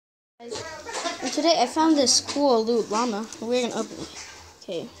And today I found this cool loot llama. We're gonna open it.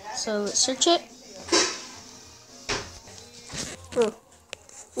 Okay, so let's search it.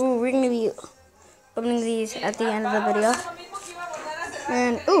 Ooh, we're gonna be opening these at the end of the video.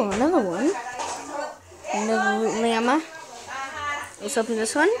 And another one. Another loot llama. Let's open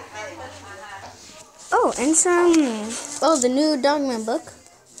this one. Oh, and the new Dogman book.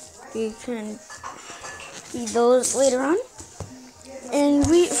 You can read those later on. And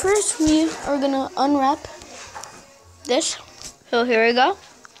we are gonna unwrap this. So here we go.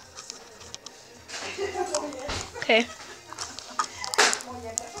 Okay.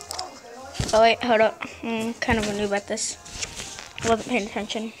 Oh wait, hold up. I'm kind of new about this. I wasn't paying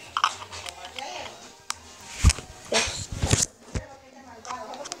attention. This.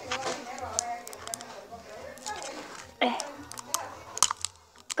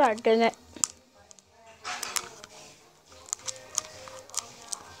 God dang it.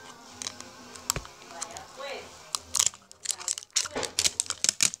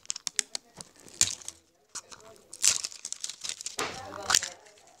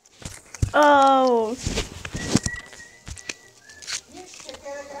 Oh,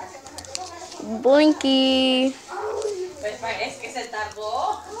 Blinky.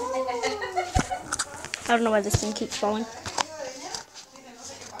 I don't know why this thing keeps falling.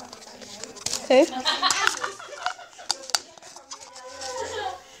 Okay.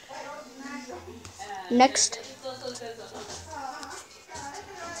 Next.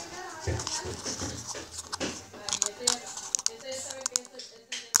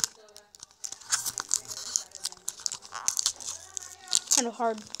 Kind of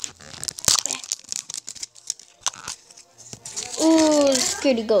hard. Ooh,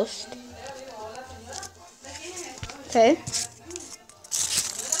 scaredy ghost. Okay.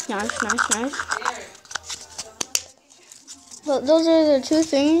 Nice. Well, those are the two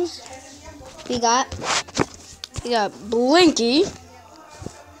things we got. We got Blinky.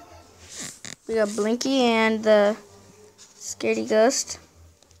 We got Blinky and the scaredy ghost.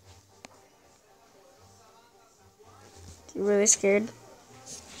 You're really scared.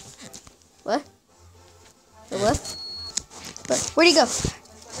 What? What? Where'd he go?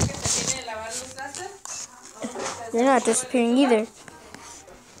 You're not disappearing either.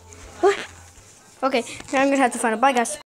 What? Okay, now I'm gonna have to find a bye, guys.